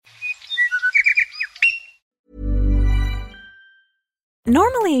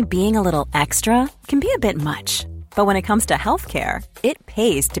Normally, being a little extra can be a bit much, but when it comes to healthcare, it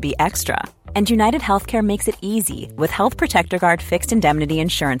pays to be extra. And United Healthcare makes it easy with Health Protector Guard fixed indemnity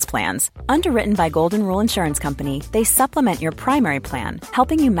insurance plans. Underwritten by Golden Rule Insurance Company, they supplement your primary plan,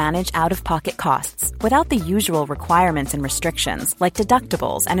 helping you manage out-of-pocket costs without the usual requirements and restrictions like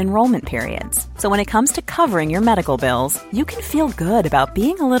deductibles and enrollment periods. So when it comes to covering your medical bills, you can feel good about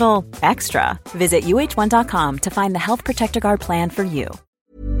being a little extra. Visit uh1.com to find the Health Protector Guard plan for you.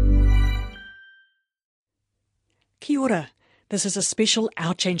 Kia ora. This is a special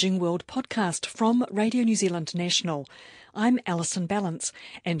Our Changing World podcast from Radio New Zealand National. I'm Alison Ballance,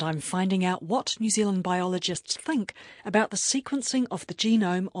 and I'm finding out what New Zealand biologists think about the sequencing of the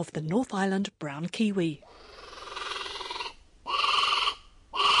genome of the North Island brown kiwi.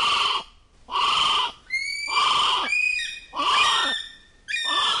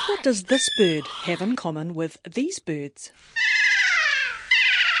 What does this bird have in common with these birds?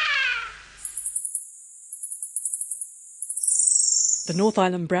 The North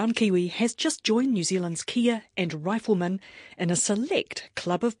Island brown kiwi has just joined New Zealand's kea and rifleman in a select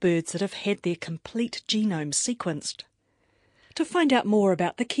club of birds that have had their complete genome sequenced. To find out more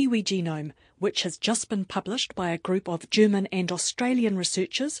about the kiwi genome, which has just been published by a group of German and Australian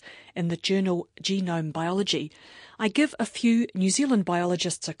researchers in the journal Genome Biology, I give a few New Zealand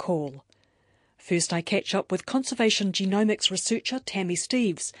biologists a call. First, I catch up with conservation genomics researcher Tammy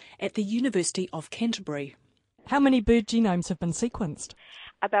Steeves at the University of Canterbury. How many bird genomes have been sequenced?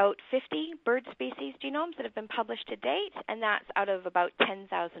 About 50 bird species genomes that have been published to date, and that's out of about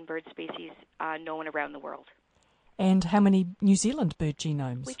 10,000 bird species known around the world. And how many New Zealand bird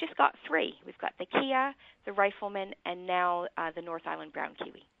genomes? We've just got 3. We've got the kea, the rifleman, and now the North Island brown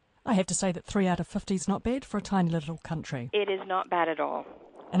kiwi. I have to say that 3 out of 50 is not bad for a tiny little country. It is not bad at all.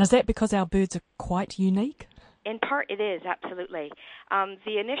 And is that because our birds are quite unique? In part, it is, absolutely.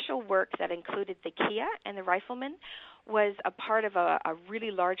 The initial work that included the kea and the rifleman was a part of a really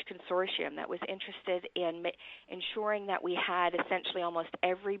large consortium that was interested in ensuring that we had essentially almost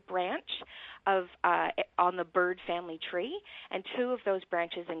every branch of on the bird family tree, and 2 of those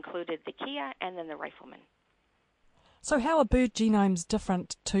branches included the kea and then the rifleman. So how are bird genomes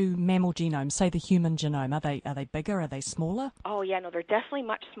different to mammal genomes, say the human genome? Are they bigger? Are they smaller? Oh, yeah, no, they're definitely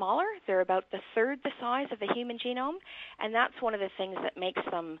much smaller. They're about the third the size of the human genome, and that's one of the things that makes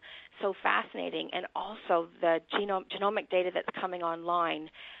them so fascinating, and also the genomic data that's coming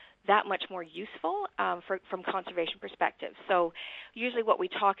online that much more useful from conservation perspective. So usually what we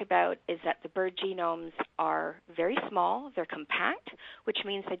talk about is that the bird genomes are very small, they're compact, which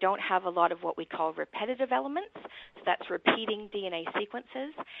means they don't have a lot of what we call repetitive elements, so that's repeating DNA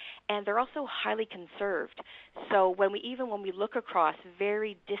sequences, and they're also highly conserved. So when we look across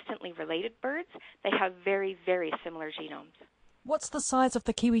very distantly related birds, they have very, very similar genomes. What's the size of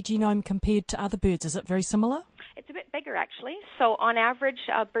the kiwi genome compared to other birds? Is it very similar? It's a bit bigger, actually. So on average,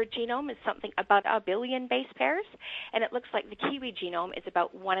 a bird genome is something about 1 billion base pairs, and it looks like the kiwi genome is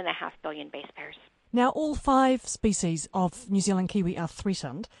about 1.5 billion base pairs. Now, all 5 species of New Zealand kiwi are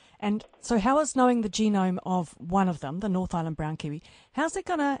threatened, and so how is knowing the genome of one of them, the North Island brown kiwi, how's it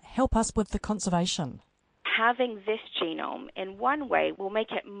going to help us with the conservation? Having this genome, in one way, will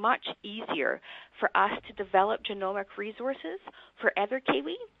make it much easier for us to develop genomic resources for other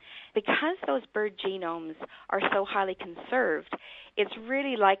kiwi. Because those bird genomes are so highly conserved, it's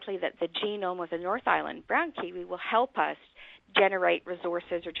really likely that the genome of the North Island brown kiwi will help us generate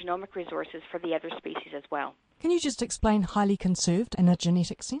resources or genomic resources for the other species as well. Can you just explain highly conserved in a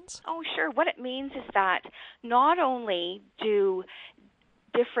genetic sense? Oh, sure. What it means is that not only do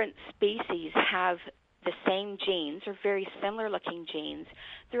different species have the same genes or very similar looking genes,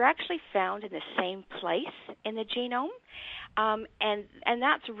 they're actually found in the same place in the genome. And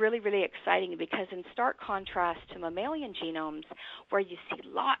that's really, really exciting because in stark contrast to mammalian genomes where you see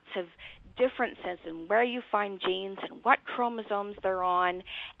lots of differences in where you find genes and what chromosomes they're on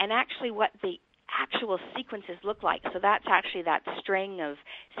and actually what the actual sequences look like. So that's actually that string of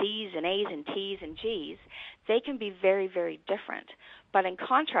C's and A's and T's and G's. They can be very, very different. But in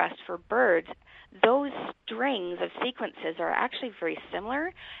contrast, for birds, those strings of sequences are actually very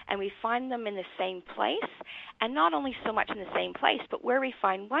similar, and we find them in the same place, and not only so much in the same place, but where we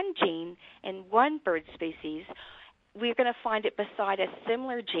find one gene in one bird species, we're going to find it beside a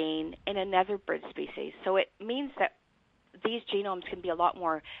similar gene in another bird species. So it means that these genomes can be a lot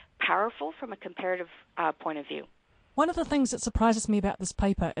more powerful from a comparative point of view. One of the things that surprises me about this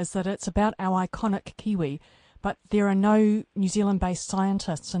paper is that it's about our iconic kiwi, but there are no New Zealand-based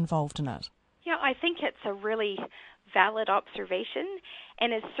scientists involved in it. Yeah, I think it's a really valid observation,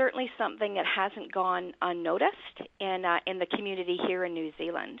 and is certainly something that hasn't gone unnoticed in the community here in New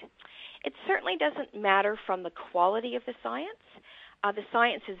Zealand. It certainly doesn't matter from the quality of the science. The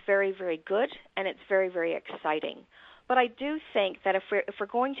science is very, very good, and it's very, very exciting. But I do think that if we're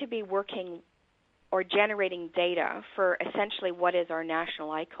going to be working or generating data for essentially what is our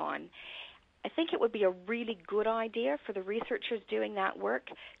national icon, I think it would be a really good idea for the researchers doing that work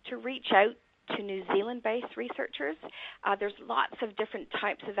to reach out to New Zealand-based researchers. There's lots of different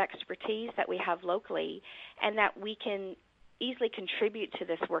types of expertise that we have locally, and that we can easily contribute to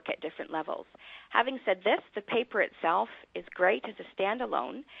this work at different levels. Having said this, the paper itself is great as a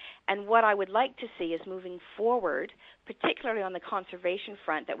standalone, and what I would like to see is moving forward, particularly on the conservation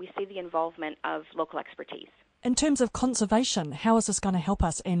front, that we see the involvement of local expertise. In terms of conservation, how is this going to help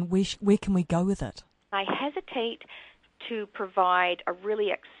us, and where can we go with it? I hesitate to provide a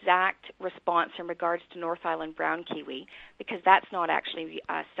really exact response in regards to North Island brown kiwi, because that's not actually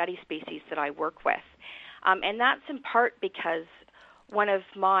a study species that I work with. And that's in part because one of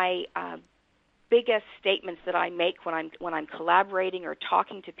my biggest statements that I make when I'm collaborating or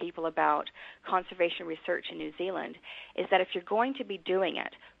talking to people about conservation research in New Zealand is that if you're going to be doing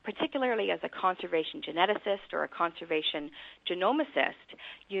it, particularly as a conservation geneticist or a conservation genomicist,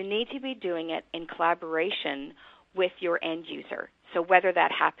 you need to be doing it in collaboration with your end user. So whether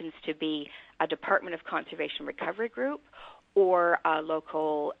that happens to be a Department of Conservation Recovery group or a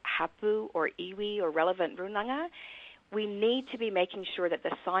local hapu or iwi or relevant runanga, we need to be making sure that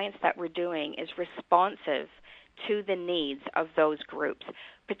the science that we're doing is responsive to the needs of those groups,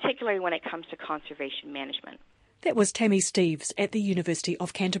 particularly when it comes to conservation management. That was Tammy Steeves at the University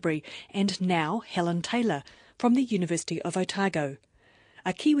of Canterbury, and now Helen Taylor from the University of Otago,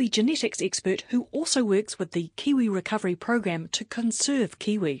 a Kiwi genetics expert who also works with the Kiwi Recovery Program to conserve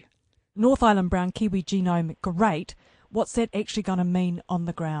kiwi. North Island brown kiwi genome, great. What's that actually going to mean on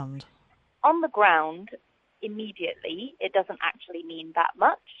the ground? On the ground, immediately, it doesn't actually mean that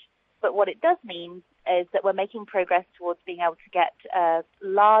much. But what it does mean is that we're making progress towards being able to get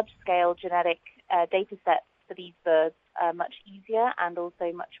large-scale genetic data sets for these birds much easier and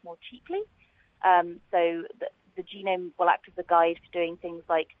also much more cheaply. So the genome will act as a guide for doing things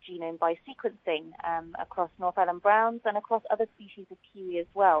like genome by sequencing across North Island browns and across other species of kiwi as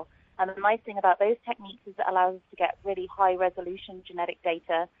well. And the nice thing about those techniques is it allows us to get really high-resolution genetic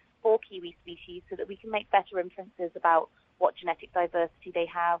data for kiwi species so that we can make better inferences about what genetic diversity they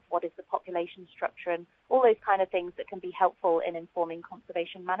have, what is the population structure, and all those kind of things that can be helpful in informing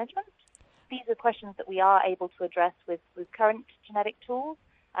conservation management. These are questions that we are able to address with current genetic tools.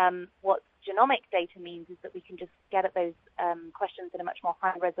 What genomic data means is that we can just get at those questions in a much more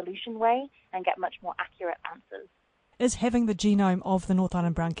high-resolution way and get much more accurate answers. Is having the genome of the North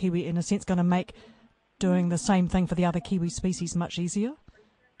Island brown kiwi, in a sense, going to make doing the same thing for the other kiwi species much easier?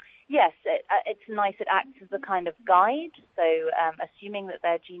 Yes, it's nice. It acts as a kind of guide. So assuming that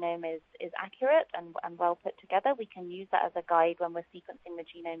their genome is accurate and well put together, we can use that as a guide when we're sequencing the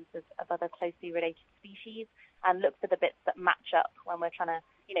genomes of other closely related species and look for the bits that match up when we're trying to,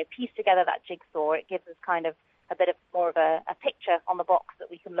 piece together that jigsaw. It gives us kind of a bit of more of a picture on the box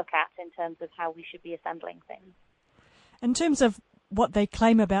that we can look at in terms of how we should be assembling things. In terms of what they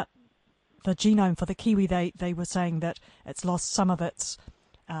claim about the genome for the kiwi, they were saying that it's lost some of its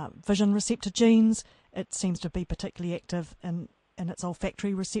vision receptor genes. It seems to be particularly active in its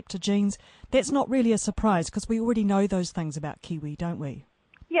olfactory receptor genes. That's not really a surprise because we already know those things about kiwi, don't we?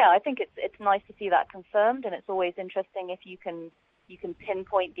 Yeah, I think it's nice to see that confirmed, and it's always interesting if you can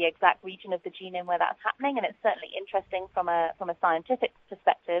pinpoint the exact region of the genome where that's happening, and it's certainly interesting from a scientific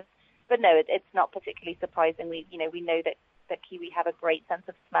perspective. But no, it's not particularly surprising. We know that kiwi have a great sense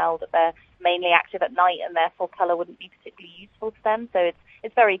of smell, that they're mainly active at night, and therefore colour wouldn't be particularly useful to them. So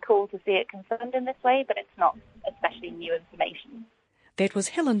it's very cool to see it confirmed in this way, but it's not especially new information. That was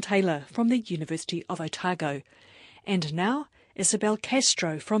Helen Taylor from the University of Otago. And now, Isabel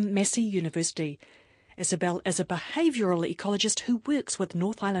Castro from Massey University. Isabel is a behavioural ecologist who works with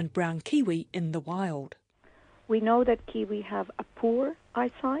North Island brown kiwi in the wild. We know that kiwi have a poor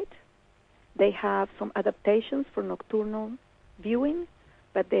eyesight. They have some adaptations for nocturnal viewing,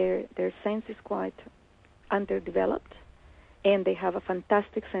 but their sense is quite underdeveloped, and they have a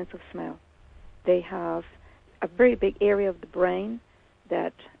fantastic sense of smell. They have a very big area of the brain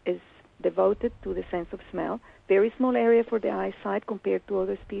that is devoted to the sense of smell. Very small area for the eyesight compared to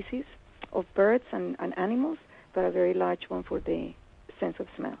other species of birds and animals, but a very large one for the sense of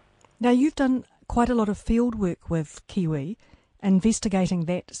smell. Now, you've done quite a lot of field work with kiwi, investigating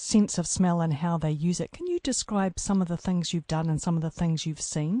that sense of smell and how they use it. Can you describe some of the things you've done and some of the things you've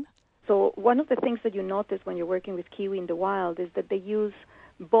seen? So one of the things that you notice when you're working with kiwi in the wild is that they use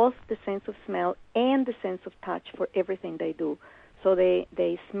both the sense of smell and the sense of touch for everything they do. So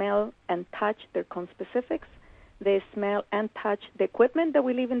they smell and touch their conspecifics. They smell and touch the equipment that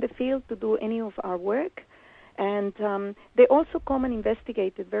we leave in the field to do any of our work. And they also come and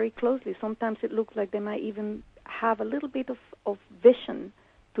investigate it very closely. Sometimes it looks like they might even have a little bit of vision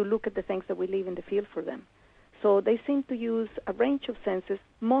to look at the things that we leave in the field for them. So they seem to use a range of senses,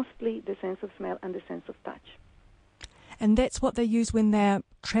 mostly the sense of smell and the sense of touch. And that's what they use when they're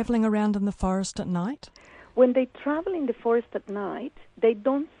travelling around in the forest at night? When they travel in the forest at night, they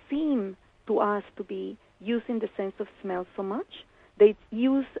don't seem to us to be using the sense of smell so much. They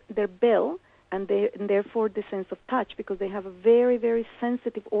use their bill and therefore the sense of touch, because they have a very, very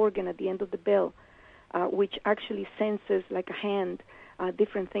sensitive organ at the end of the bill, which actually senses, like a hand,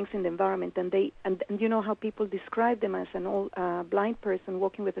 different things in the environment. And you know how people describe them as an old blind person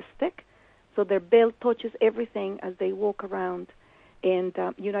walking with a stick? So their bill touches everything as they walk around. And,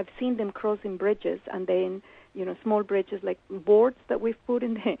 I've seen them crossing bridges, and then, small bridges like boards that we've put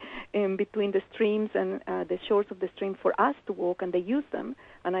in between the streams and the shores of the stream for us to walk, and they use them.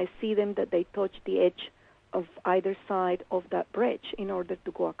 And I see them that they touch the edge of either side of that bridge in order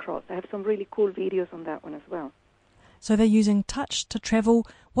to go across. I have some really cool videos on that one as well. So they're using touch to travel.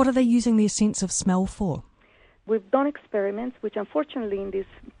 What are they using their sense of smell for? We've done experiments, which unfortunately in this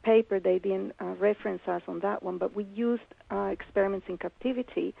paper they didn't reference us on that one, but we used experiments in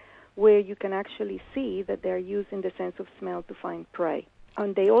captivity where you can actually see that they're using the sense of smell to find prey.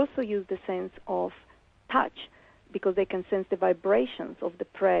 And they also use the sense of touch because they can sense the vibrations of the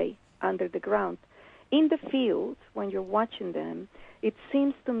prey under the ground. In the field, when you're watching them, it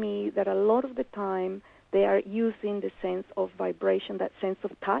seems to me that a lot of the time they are using the sense of vibration, that sense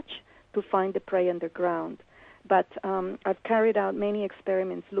of touch, to find the prey underground. But I've carried out many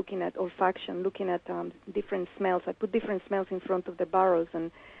experiments looking at olfaction, looking at different smells. I put different smells in front of the burrows,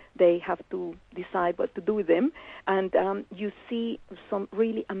 and they have to decide what to do with them. And you see some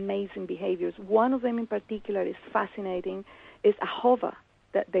really amazing behaviors. One of them in particular is fascinating, is a hover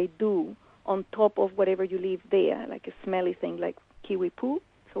that they do on top of whatever you leave there, like a smelly thing like kiwi poo.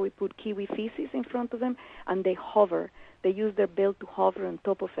 So we put kiwi feces in front of them, and they hover. They use their bill to hover on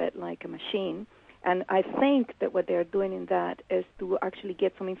top of it like a machine. And I think that what they're doing in that is to actually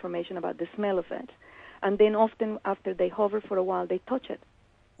get some information about the smell of it. And then often after they hover for a while, they touch it.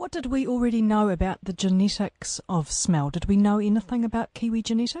 What did we already know about the genetics of smell? Did we know anything about kiwi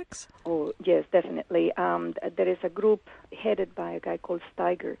genetics? Oh, yes, definitely. There is a group headed by a guy called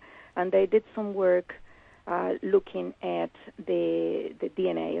Steiger, and they did some work looking at the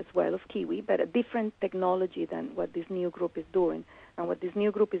DNA as well of kiwi, but a different technology than what this new group is doing. And what this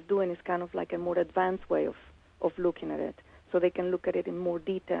new group is doing is kind of like a more advanced way of looking at it. So they can look at it in more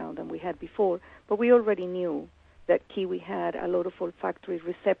detail than we had before. But we already knew that kiwi had a lot of olfactory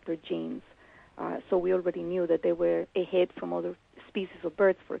receptor genes. So we already knew that they were ahead from other species of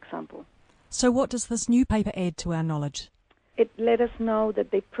birds, for example. So what does this new paper add to our knowledge? It let us know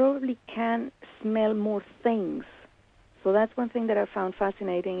that they probably can smell more things. So that's one thing that I found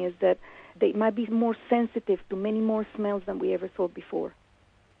fascinating, is that they might be more sensitive to many more smells than we ever saw before.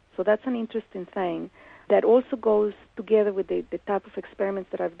 So that's an interesting thing. That also goes together with the type of experiments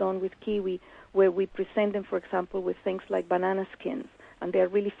that I've done with kiwi, where we present them, for example, with things like banana skins, and they're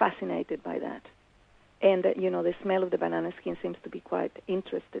really fascinated by that. And, the smell of the banana skin seems to be quite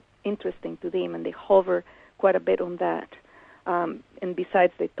interesting to them, and they hover quite a bit on that. And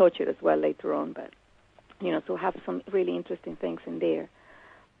besides, they touch it as well later on, but, so have some really interesting things in there.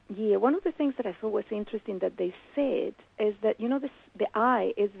 Yeah, one of the things that I thought was interesting that they said is that, the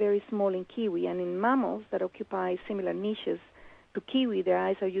eye is very small in kiwi, and in mammals that occupy similar niches to kiwi, their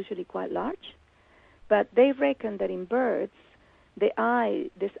eyes are usually quite large. But they reckon that in birds, the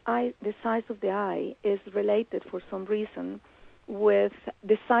size of the eye is related for some reason with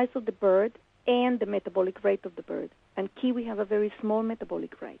the size of the bird and the metabolic rate of the bird. And kiwi have a very small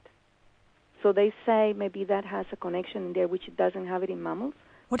metabolic rate. So they say maybe that has a connection in there, which it doesn't have it in mammals.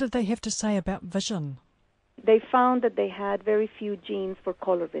 What did they have to say about vision? They found that they had very few genes for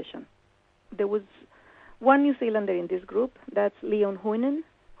color vision. There was one New Zealander in this group, that's Leon Huinen,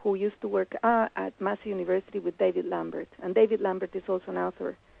 who used to work at Massey University with David Lambert. And David Lambert is also an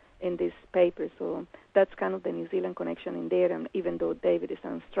author in this paper, so that's kind of the New Zealand connection in there, and even though David is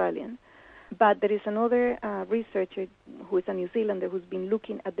an Australian. But there is another researcher who is a New Zealander who's been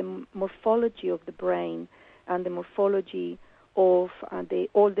looking at the morphology of the brain and the morphology of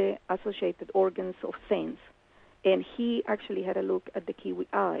all the associated organs of sense. And he actually had a look at the kiwi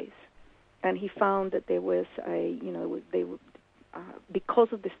eyes, and he found that there was because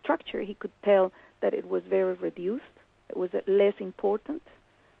of the structure, he could tell that it was very reduced. It was less important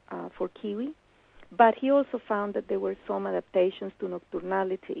for kiwi. But he also found that there were some adaptations to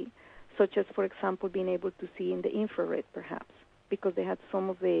nocturnality, such as, for example, being able to see in the infrared, perhaps, because they had some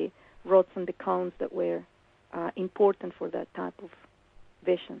of the rods and the cones that were important for that type of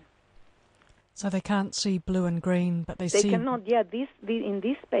vision. So they can't see blue and green, but they see... They cannot, in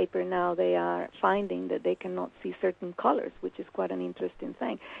this paper now they are finding that they cannot see certain colors, which is quite an interesting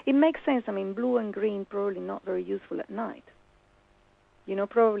thing. It makes sense. I mean, blue and green probably not very useful at night.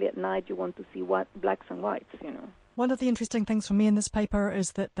 Probably at night you want to see blacks and whites, One of the interesting things for me in this paper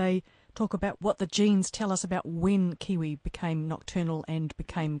is that they talk about what the genes tell us about when kiwi became nocturnal and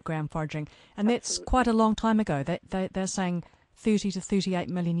became ground foraging. And that's quite a long time ago. They're saying 30 to 38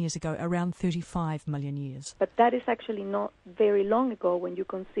 million years ago, around 35 million years. But that is actually not very long ago when you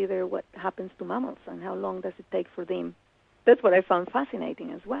consider what happens to mammals and how long does it take for them. That's what I found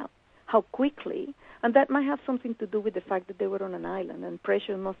fascinating as well, how quickly. And that might have something to do with the fact that they were on an island and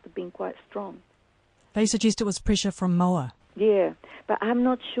pressure must have been quite strong. They suggest it was pressure from moa. Yeah, but I'm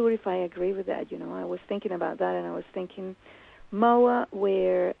not sure if I agree with that. I was thinking about that, and I was thinking moa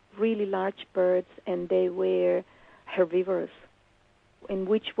were really large birds, and they were herbivorous. In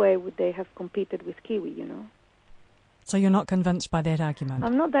which way would they have competed with kiwi, So you're not convinced by that argument?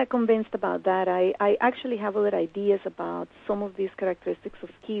 I'm not that convinced about that. I actually have other ideas about some of these characteristics of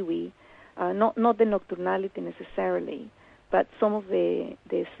kiwi, not the nocturnality necessarily, but some of the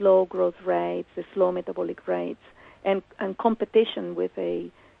slow growth rates, the slow metabolic rates, and competition with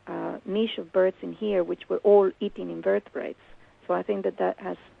a niche of birds in here which were all eating invertebrates. So I think that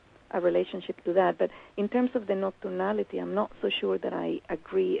has a relationship to that. But in terms of the nocturnality, I'm not so sure that I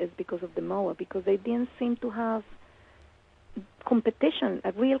agree it's because of the moa, because they didn't seem to have competition,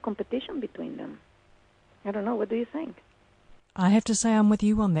 a real competition between them. I don't know. What do you think? I have to say I'm with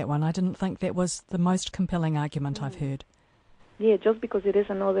you on that one. I didn't think that was the most compelling argument I've heard. Yeah, just because it is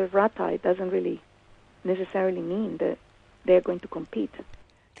another ratite doesn't really necessarily mean that they're going to compete.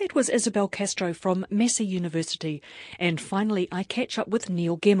 That was Isabel Castro from Massey University. And finally, I catch up with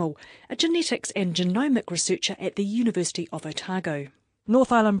Neil Gemmell, a genetics and genomic researcher at the University of Otago.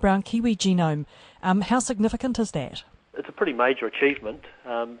 North Island brown kiwi genome. How significant is that? It's a pretty major achievement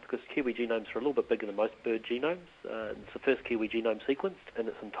because kiwi genomes are a little bit bigger than most bird genomes. It's the first kiwi genome sequenced in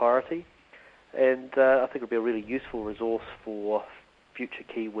its entirety, and I think it'll be a really useful resource for future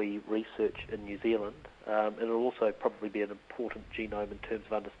kiwi research in New Zealand. And it'll also probably be an important genome in terms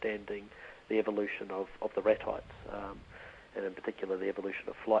of understanding the evolution of the ratites, and in particular the evolution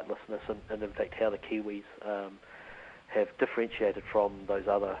of flightlessness, and in fact how the kiwis have differentiated from those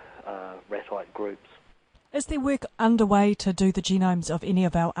other ratite groups. Is there work underway to do the genomes of any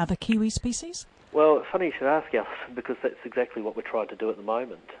of our other kiwi species? Well, it's funny you should ask, Alison, because that's exactly what we're trying to do at the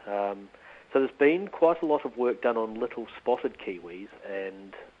moment. So there's been quite a lot of work done on little spotted kiwis,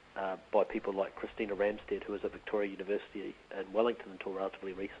 and by people like Christina Ramstead, who was at Victoria University in Wellington until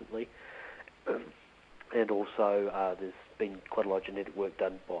relatively recently. And also there's been quite a lot of genetic work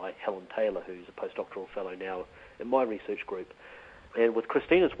done by Helen Taylor, who's a postdoctoral fellow now in my research group. And with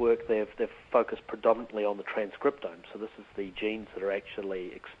Christina's work, they've focused predominantly on the transcriptome. So this is the genes that are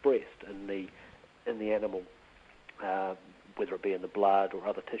actually expressed in the animal, whether it be in the blood or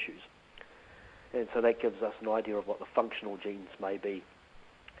other tissues. And so that gives us an idea of what the functional genes may be.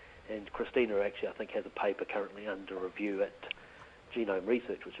 And Christina actually, I think, has a paper currently under review at Genome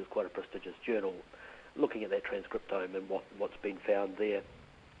Research, which is quite a prestigious journal, looking at that transcriptome and what's been found there.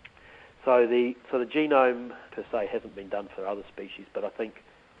 So the genome per se hasn't been done for other species, but I think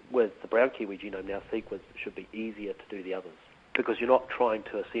with the brown kiwi genome now sequenced, it should be easier to do the others, because you're not trying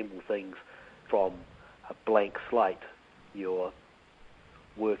to assemble things from a blank slate. You're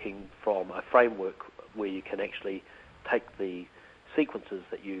working from a framework where you can actually take the sequences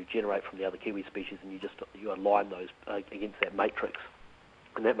that you generate from the other kiwi species and you align those against that matrix,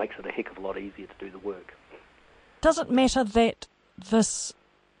 and that makes it a heck of a lot easier to do the work. Does it matter that this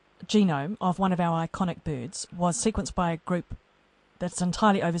genome of one of our iconic birds was sequenced by a group that's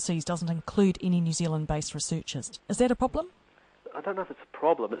entirely overseas, doesn't include any New Zealand-based researchers? Is that a problem? I don't know if it's a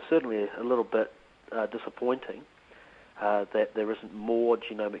problem. It's certainly a little bit disappointing that there isn't more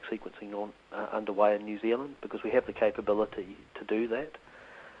genomic sequencing underway in New Zealand, because we have the capability to do that.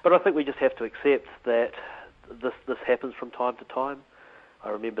 But I think we just have to accept that this happens from time to time. I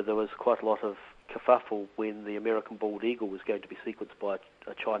remember there was quite a lot of kerfuffle when the American bald eagle was going to be sequenced by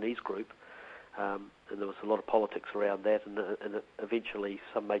a Chinese group, and there was a lot of politics around that, and eventually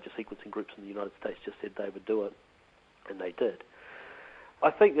some major sequencing groups in the United States just said they would do it, and they did. I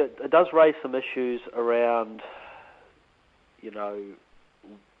think that it does raise some issues around,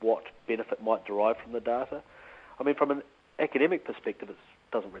 what benefit might derive from the data. I mean, from an academic perspective, it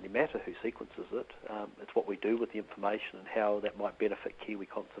doesn't really matter who sequences it. It's what we do with the information and how that might benefit Kiwi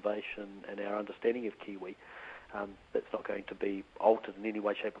conservation and our understanding of Kiwi. That's not going to be altered in any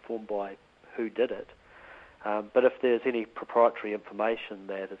way, shape or form by who did it. But if there's any proprietary information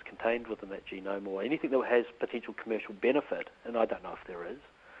that is contained within that genome or anything that has potential commercial benefit, and I don't know if there is,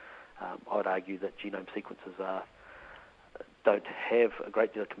 I would argue that genome sequences don't have a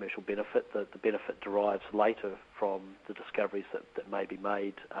great deal of commercial benefit. The benefit derives later from the discoveries that may be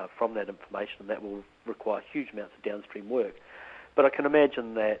made from that information, and that will require huge amounts of downstream work. But I can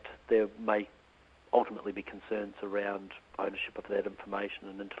imagine that there may ultimately be concerns around ownership of that information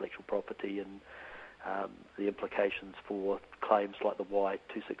and intellectual property and the implications for claims like the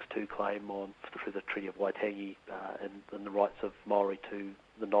Y262 claim through the Treaty of Waitangi and the rights of Maori to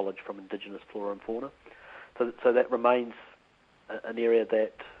the knowledge from indigenous flora and fauna. So that remains an area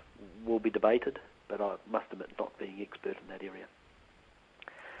that will be debated, but I must admit not being expert in that area.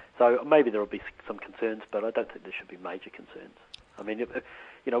 So maybe there will be some concerns, but I don't think there should be major concerns. I mean,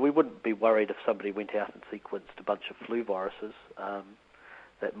 we wouldn't be worried if somebody went out and sequenced a bunch of flu viruses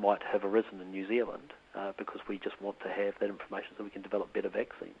that might have arisen in New Zealand because we just want to have that information so we can develop better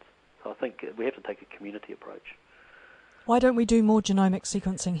vaccines. So I think we have to take a community approach. Why don't we do more genomic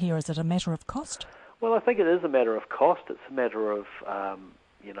sequencing here? Is it a matter of cost? Well, I think it is a matter of cost. It's a matter of,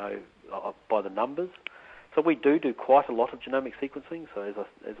 by the numbers. So we do quite a lot of genomic sequencing. So as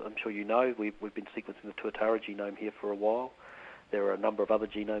I'm sure you know, we've been sequencing the Tuatara genome here for a while. There are a number of other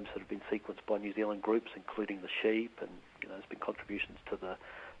genomes that have been sequenced by New Zealand groups, including the sheep, and there's been contributions to the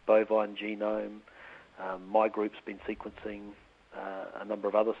bovine genome. My group's been sequencing a number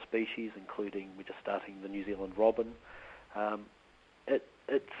of other species, including we're just starting the New Zealand robin.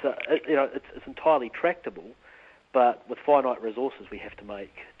 It's entirely tractable, but with finite resources, we have to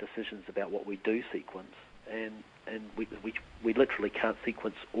make decisions about what we do sequence, and we literally can't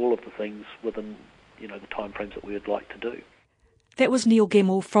sequence all of the things within the timeframes that we would like to do. That was Neil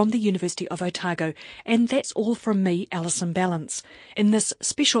Gemmell from the University of Otago, and that's all from me, Alison Ballance, in this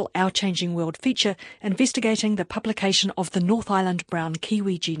special Our Changing World feature investigating the publication of the North Island brown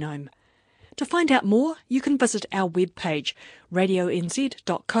kiwi genome. To find out more, you can visit our webpage,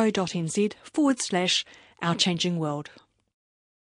 radionz.co.nz/Our Changing World.